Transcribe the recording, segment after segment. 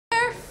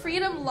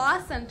Freedom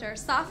Law Center.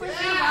 Software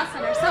Freedom Law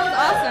Center. Sounds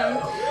awesome.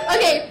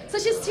 Okay, so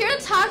she's here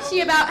to talk to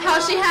you about how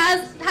she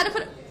has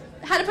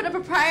how to put a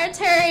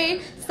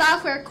proprietary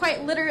software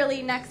quite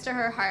literally next to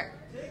her heart.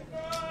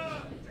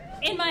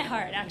 In my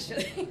heart,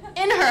 actually.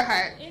 In her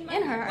heart. In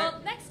her heart.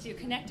 Well, next to,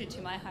 connected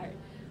to my heart.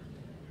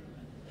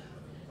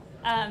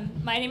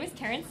 My name is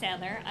Karen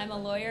Sandler. I'm a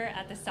lawyer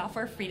at the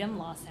Software Freedom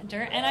Law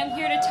Center, and I'm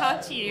here to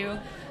talk to you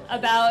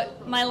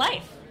about my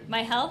life,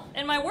 my health,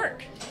 and my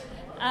work.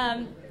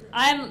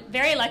 I'm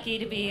very lucky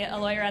to be a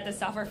lawyer at the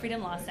Software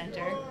Freedom Law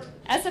Center.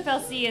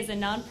 SFLC is a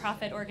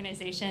nonprofit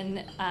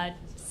organization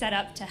set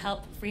up to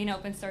help free and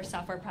open source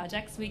software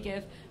projects. We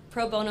give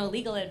pro bono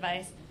legal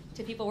advice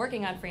to people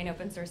working on free and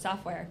open source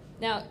software.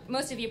 Now,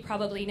 most of you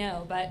probably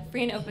know, but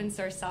free and open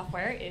source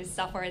software is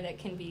software that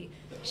can be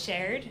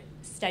shared,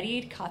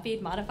 studied,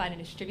 copied, modified, and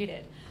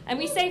distributed. And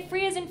we say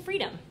free as in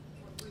freedom.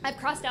 I've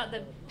crossed out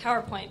the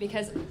PowerPoint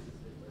because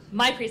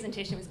my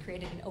presentation was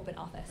created in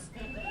OpenOffice.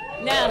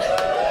 Now,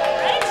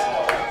 right?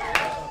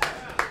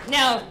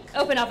 Now,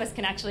 OpenOffice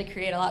can actually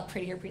create a lot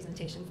prettier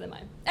presentations than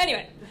mine.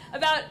 Anyway,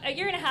 about a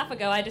year and a half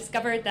ago, I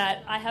discovered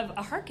that I have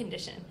a heart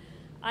condition.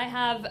 I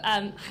have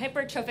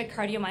hypertrophic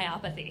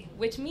cardiomyopathy,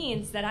 which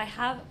means that I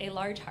have a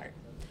large heart,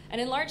 an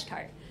enlarged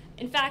heart.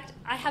 In fact,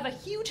 I have a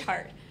huge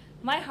heart.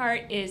 My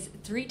heart is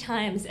 3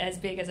 times as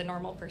big as a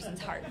normal person's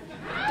heart.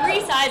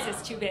 3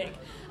 sizes too big,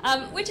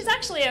 which is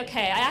actually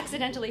okay. I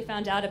accidentally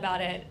found out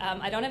about it.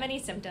 I don't have any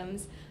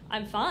symptoms.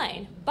 I'm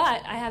fine,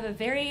 but I have a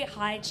very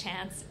high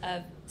chance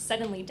of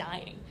suddenly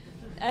dying.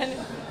 And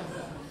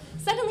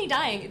suddenly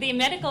dying, the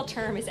medical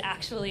term is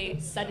actually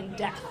sudden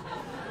death.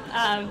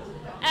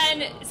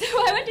 And so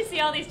I went to see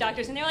all these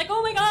doctors, and they're like,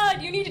 oh my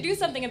God, you need to do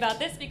something about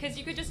this because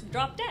you could just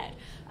drop dead.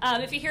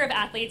 If you hear of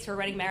athletes who are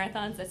running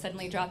marathons that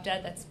suddenly drop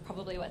dead, that's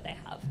probably what they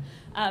have.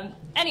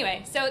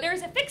 Anyway, so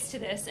there's a fix to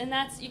this, and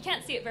that's, you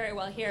can't see it very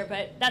well here,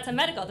 but that's a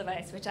medical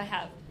device, which I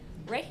have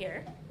right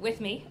here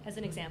with me as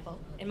an example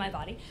in my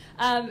body.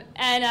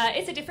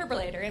 It's a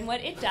defibrillator, and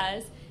what it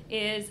does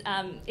is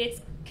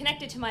it's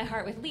connected to my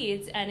heart with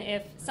leads, and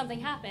if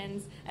something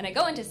happens and I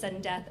go into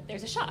sudden death,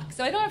 there's a shock.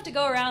 So I don't have to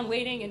go around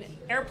waiting in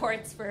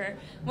airports for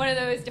one of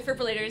those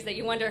defibrillators that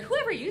you wonder,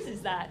 whoever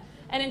uses that?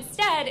 And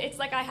instead, it's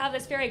like I have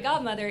this fairy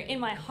godmother in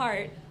my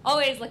heart,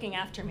 always looking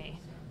after me.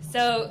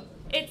 So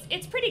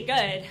it's pretty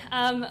good.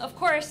 Of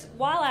course,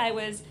 while I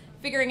was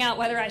figuring out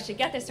whether I should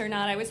get this or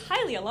not, I was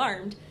highly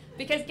alarmed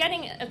because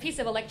getting a piece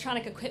of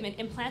electronic equipment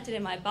implanted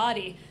in my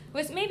body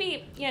was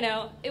maybe,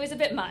 it was a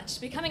bit much.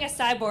 Becoming a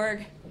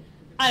cyborg,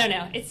 I don't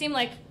know, it seemed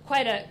like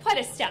quite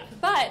a step,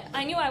 but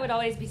I knew I would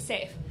always be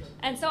safe.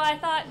 And so I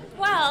thought,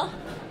 well,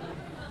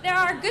 there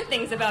are good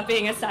things about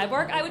being a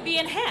cyborg. I would be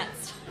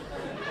enhanced.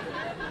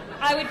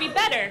 I would be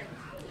better.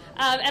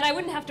 And I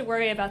wouldn't have to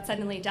worry about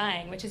suddenly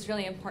dying, which is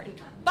really important.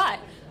 But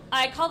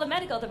I called the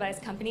medical device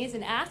companies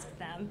and asked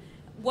them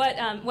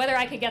whether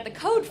I could get the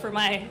code for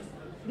my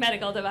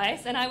medical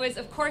device, and I was,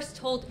 of course,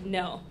 told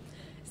no.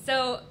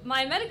 So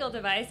my medical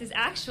device is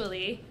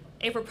actually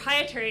a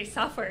proprietary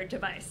software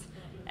device.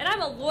 And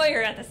I'm a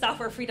lawyer at the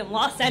Software Freedom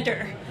Law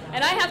Center,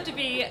 and I have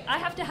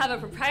to have a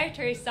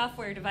proprietary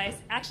software device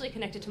actually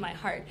connected to my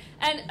heart.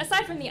 And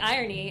aside from the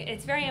irony,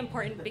 it's very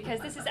important because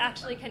this is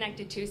actually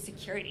connected to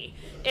security.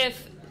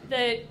 If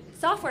the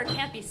software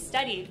can't be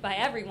studied by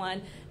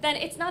everyone, then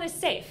it's not as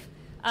safe.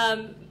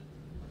 Well,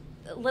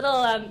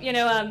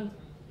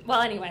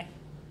 anyway,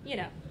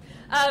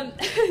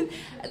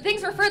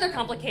 things were further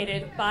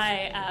complicated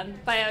by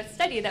a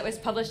study that was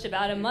published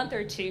about a month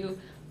or two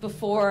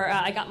before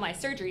I got my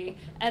surgery,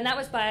 and that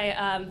was by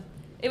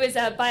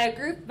a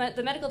group,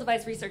 the Medical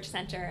Device Research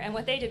Center, and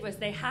what they did was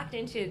they hacked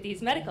into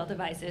these medical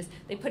devices.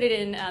 They put it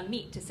in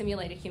meat to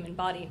simulate a human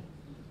body,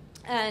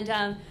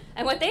 and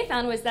what they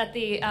found was that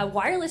the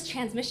wireless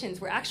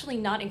transmissions were actually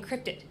not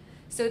encrypted,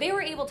 so they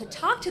were able to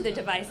talk to the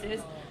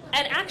devices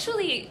and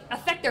actually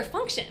affect their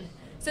function.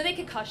 So they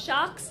could cause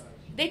shocks.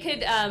 They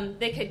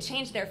could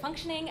change their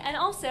functioning, and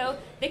also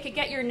they could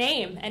get your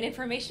name and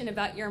information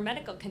about your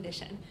medical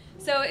condition.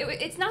 So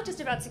it's not just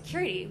about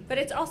security, but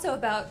it's also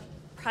about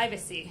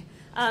privacy.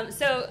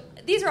 So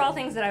these are all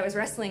things that I was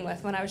wrestling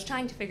with when I was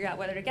trying to figure out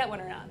whether to get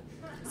one or not.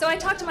 So I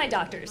talked to my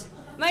doctors.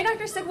 My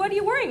doctor said, "What are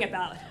you worrying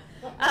about?"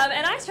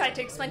 And I tried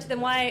to explain to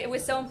them why it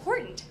was so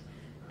important.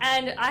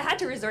 And I had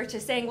to resort to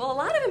saying, well, a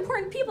lot of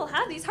important people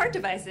have these heart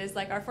devices,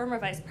 like our former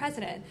vice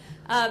president.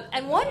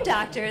 And one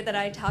doctor that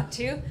I talked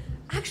to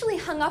actually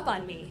hung up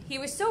on me. He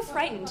was so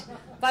frightened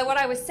by what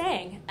I was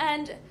saying.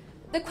 And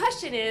the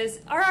question is,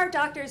 are our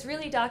doctors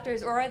really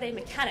doctors, or are they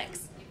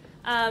mechanics?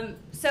 I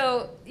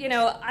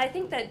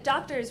think that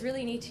doctors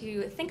really need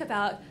to think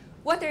about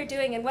what they're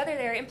doing and whether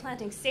they're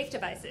implanting safe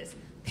devices.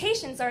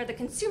 Patients are the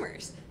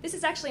consumers. This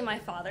is actually my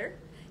father.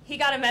 He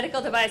got a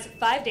medical device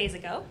 5 days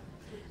ago,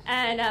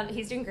 and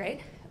he's doing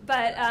great.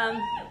 But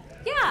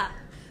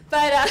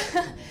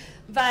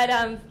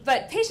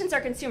patients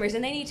are consumers,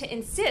 and they need to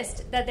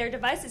insist that their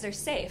devices are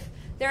safe.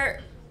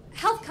 Their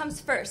health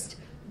comes first,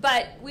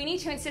 but we need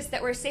to insist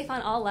that we're safe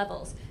on all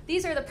levels.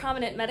 these are the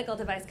prominent medical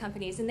device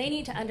companies, and they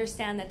need to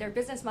understand that their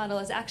business model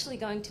is actually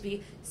going to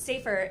be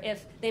safer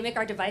if they make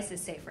our devices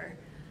safer.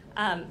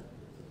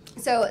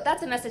 So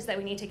that's a message that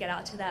we need to get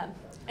out to them.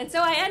 And so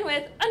I end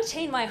with,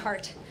 unchain my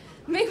heart.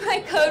 Make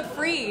my code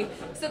free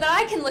so that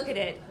I can look at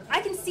it. I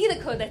can see the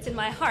code that's in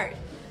my heart.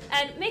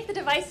 And make the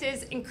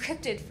devices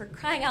encrypted, for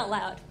crying out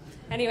loud.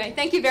 Anyway,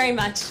 thank you very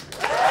much.